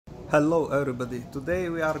Hello everybody, today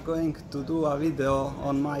we are going to do a video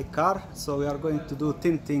on my car. So we are going to do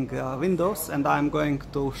tinting windows, and I'm going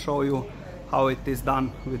to show you how it is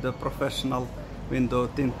done with a professional window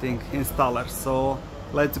tinting installer. So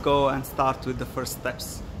let's go and start with the first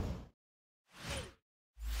steps.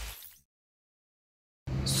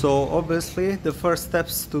 So obviously the first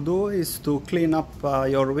steps to do is to clean up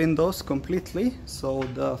your windows completely, so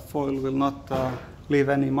the foil will not leave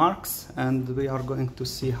any marks, and we are going to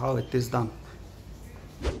see how it is done.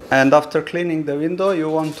 And after cleaning the window, you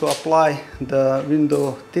want to apply the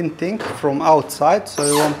window tinting from outside. So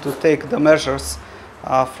you want to take the measures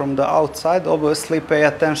from the outside. Obviously pay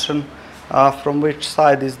attention from which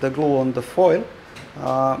side is the glue on the foil,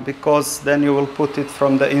 because then you will put it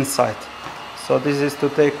from the inside. So this is to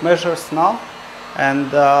take measures now, and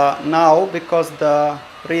now because the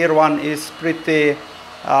rear one is pretty,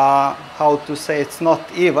 how to say, it's not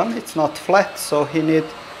even, it's not flat, so he need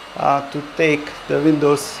to take the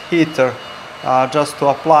Windows heater just to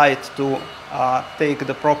apply it to take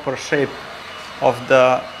the proper shape of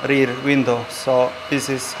the rear window. So this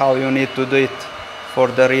is how you need to do it for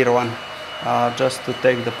the rear one, just to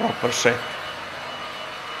take the proper shape.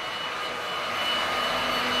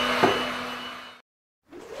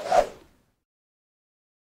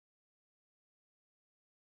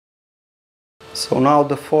 So now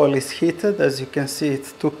the foil is heated. As you can see,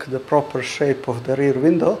 it took the proper shape of the rear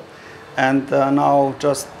window, and now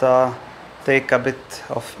just take a bit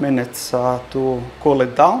of minutes to cool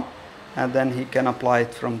it down, and then he can apply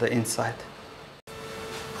it from the inside.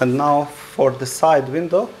 And now for the side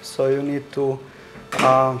window, so you need to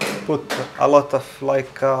put a lot of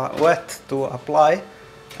wet to apply,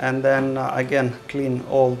 and then again clean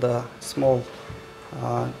all the small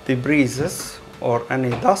debris or any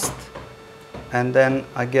dust. And then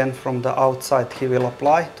again from the outside he will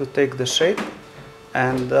apply to take the shape.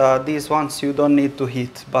 And these ones you don't need to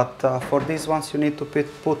heat, but for these ones you need to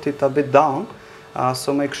put it a bit down,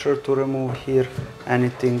 so make sure to remove here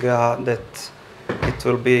anything that it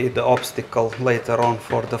will be the obstacle later on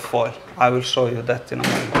for the foil. I will show you that in a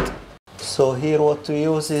moment. So here what we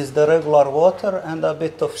use is the regular water and a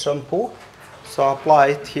bit of shampoo. So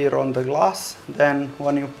apply it here on the glass. Then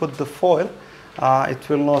when you put the foil, it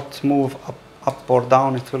will not move up or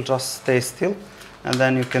down, it will just stay still, and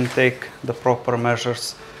then you can take the proper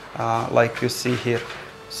measures like you see here.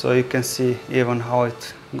 So you can see even how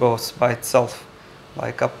it goes by itself,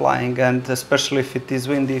 like applying. And especially if it is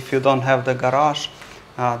windy, if you don't have the garage,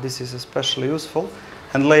 this is especially useful.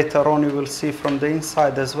 And later on you will see from the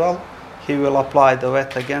inside as well, he will apply the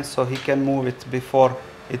wet again, so he can move it before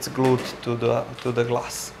it's glued to the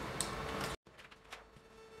glass.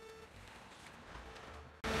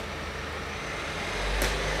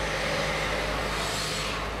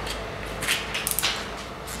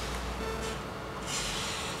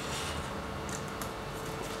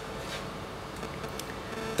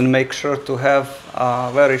 And make sure to have a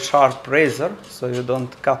very sharp razor, so you don't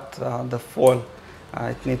cut the foil.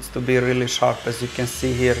 It needs to be really sharp. As you can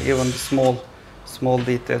see here, even the small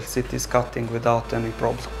details it is cutting without any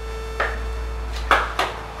problem.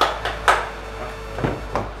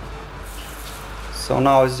 So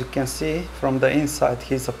now as you can see from the inside,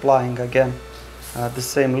 he's applying again the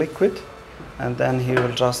same liquid, and then he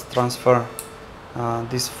will just transfer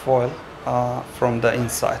this foil from the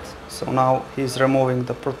inside. So now he's removing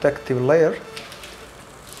the protective layer,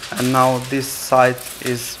 and now this side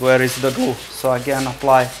is where is the glue. So again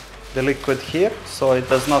apply the liquid here, so it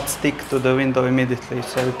does not stick to the window immediately,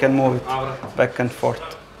 so you can move it back and forth.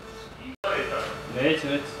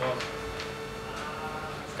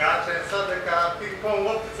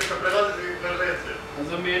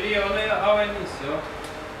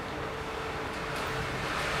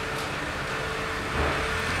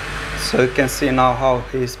 So you can see now how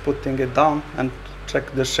he is putting it down, and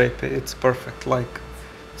check the shape. It's perfect, like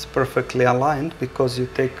it's perfectly aligned because you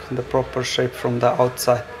take the proper shape from the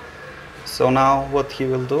outside. So now what he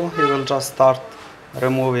will do, he will just start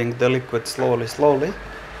removing the liquid slowly,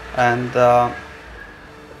 and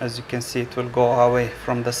as you can see, it will go away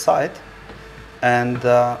from the side, and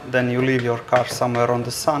then you leave your car somewhere on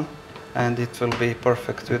the sun, and it will be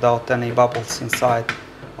perfect without any bubbles inside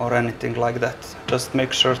or anything like that. Just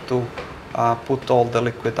make sure to put all the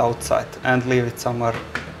liquid outside and leave it somewhere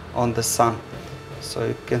on the sun. So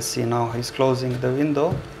you can see now he's closing the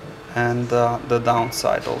window, and the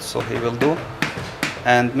downside also he will do.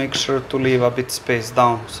 And make sure to leave a bit space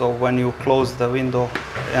down, so when you close the window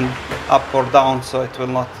and up or down, so it will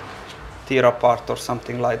not tear apart or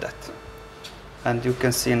something like that. And you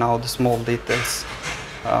can see now the small details,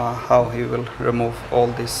 how he will remove all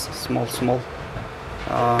these small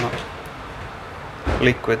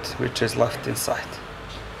liquid which is left inside.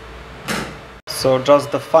 So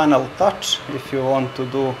just the final touch if you want to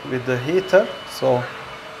do with the heater, so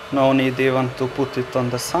no need even to put it on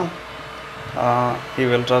the sun. He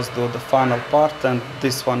will just do the final part and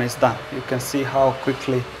this one is done. You can see how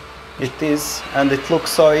quickly it is, and it looks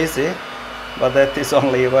so easy, but that is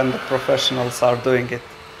only when the professionals are doing it.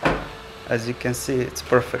 As you can see, it's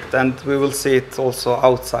perfect, and we will see it also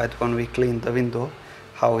outside when we clean the window,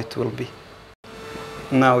 how it will be.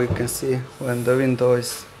 Now you can see when the window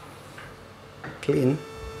is clean,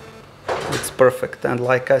 it's perfect. And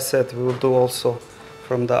like I said, we will do also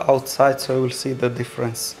from the outside, so you will see the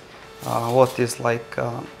difference, what is like,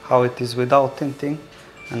 how it is without tinting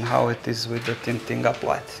and how it is with the tinting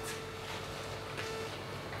applied.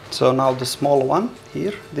 So now the small one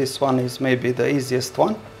here, this one is maybe the easiest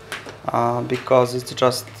one, because it's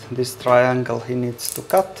just this triangle he needs to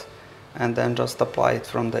cut and then just apply it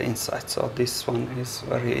from the inside. So this one is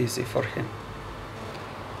very easy for him.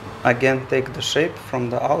 Again, take the shape from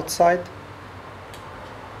the outside,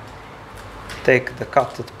 take the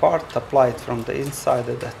cutted part, apply it from the inside,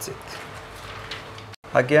 and that's it.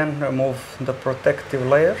 Again, remove the protective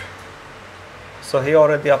layer. So he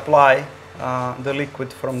already applied the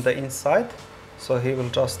liquid from the inside, so he will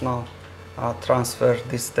just now transfer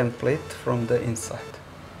this template from the inside.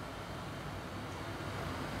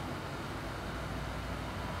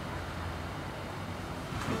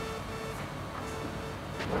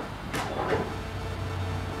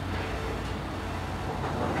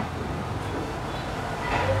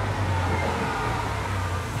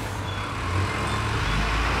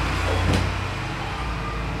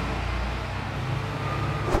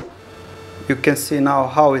 You can see now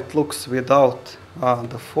how it looks without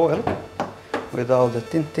the foil, without the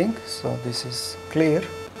tinting. So this is clear,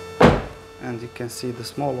 and you can see the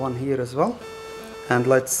small one here as well. And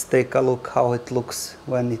let's take a look how it looks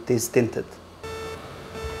when it is tinted.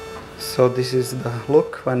 So this is the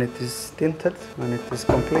look when it is tinted, when it is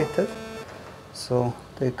completed. So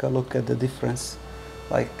take a look at the difference,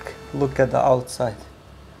 like look at the outside,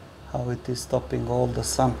 how it is stopping all the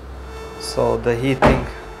sun. So the heating,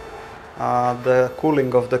 the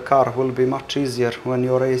cooling of the car will be much easier when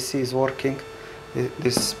your AC is working.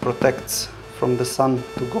 This protects from the sun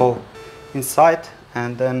to go inside,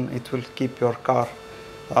 and then it will keep your car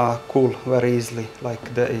cool very easily,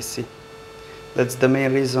 like the AC. That's the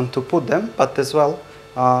main reason to put them, but as well,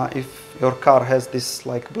 if your car has this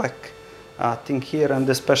like black thing here, and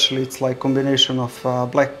especially it's like combination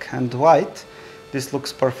of black and white, this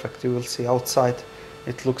looks perfect. You will see outside,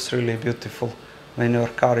 it looks really beautiful when your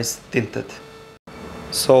car is tinted.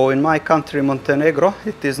 So in my country, Montenegro,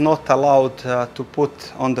 it is not allowed to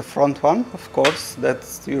put on the front one, of course, that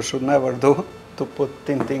you should never do, to put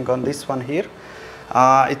tinting on this one here.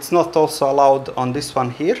 It's not also allowed on this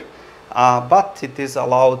one here, but it is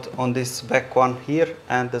allowed on this back one here,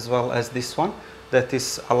 and as well as this one, that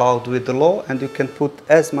is allowed with the law, and you can put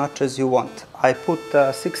as much as you want. I put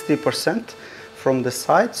 60% from the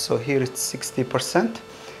side, so here it's 60%.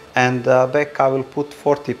 And back I will put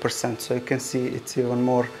 40%, so you can see it's even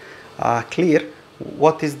more clear.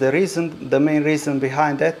 What is the reason? The main reason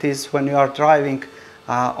behind that is when you are driving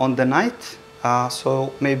on the night,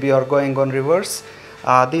 so maybe you are going on reverse,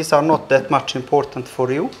 these are not that much important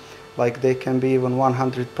for you, like they can be even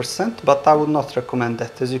 100%, but I would not recommend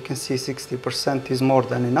that. As you can see, 60% is more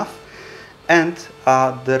than enough. And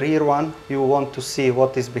the rear one, you want to see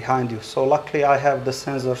what is behind you. So luckily I have the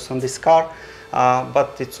sensors on this car,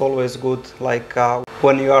 but it's always good, like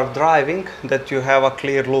when you are driving, that you have a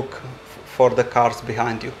clear look for the cars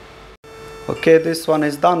behind you. Okay, this one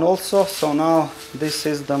is done also. So now this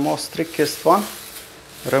is the most trickiest one,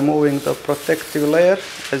 removing the protective layer.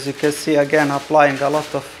 As you can see, again applying a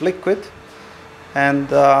lot of liquid, and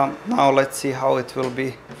now let's see how it will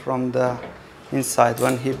be from the inside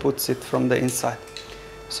when he puts it from the inside.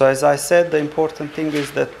 So as I said, the important thing is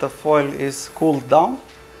that the foil is cooled down,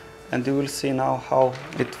 and you will see now how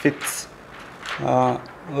it fits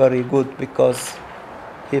very good, because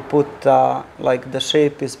he put like the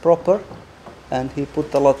shape is proper, and he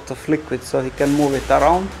put a lot of liquid so he can move it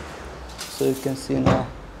around. So you can see now.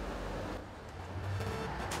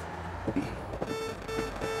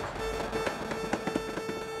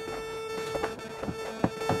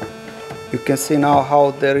 You can see now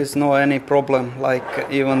how there is no any problem, like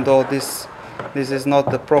even though this is not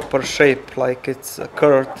the proper shape, like it's a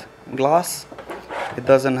curved glass, it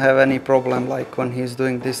doesn't have any problem like when he's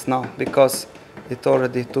doing this now, because it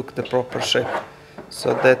already took the proper shape.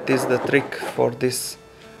 So that is the trick for this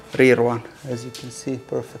rear one, as you can see,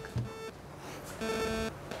 perfect.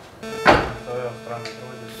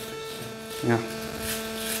 Yeah.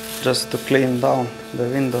 Just to clean down the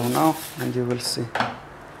window now, and you will see.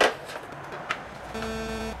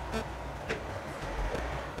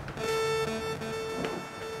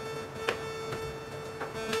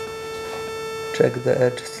 Check the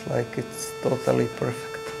edges, like it's totally perfect.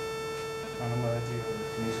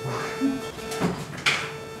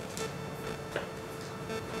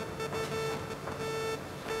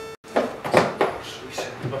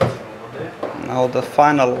 Now the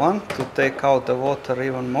final one, to take out the water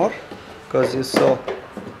even more, because you saw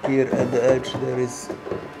here at the edge there is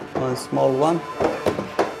one small one.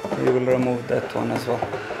 We will remove that one as well.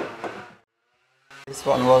 This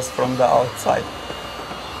one was from the outside.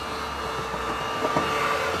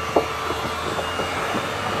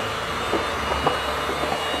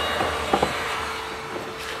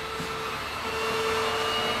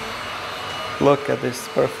 Look at this,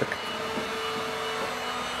 perfect.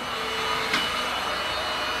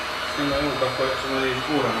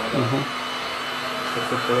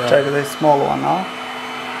 Check the small one now.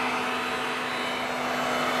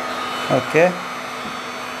 Okay.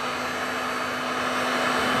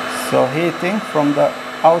 So heating from the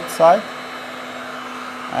outside,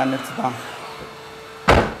 and it's done.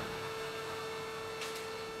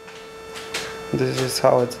 This is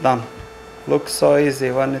how it's done. Looks so easy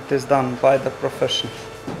when it is done by the professional.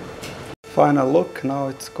 Final look, now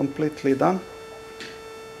it's completely done.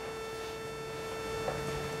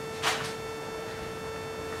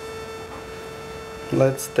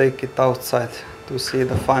 Let's take it outside to see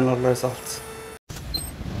the final results.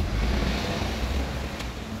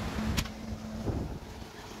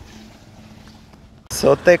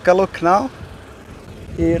 So take a look now.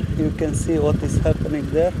 Here you can see what is happening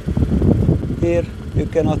there. Here you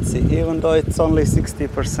cannot see, even though it's only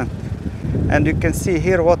 60%. And you can see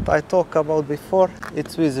here what I talked about before,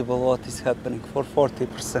 it's visible what is happening for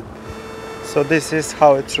 40%. So this is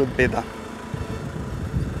how it should be done.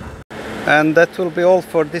 And that will be all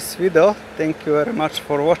for this video. Thank you very much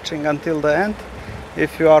for watching until the end.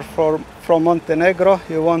 If you are from Montenegro,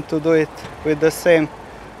 you want to do it with the same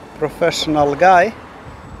professional guy,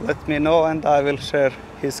 let me know and I will share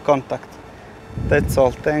his contact. That's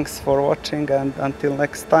all. Thanks for watching, and until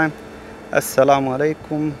next time, Assalamu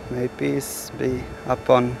alaikum. May peace be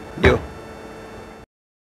upon you.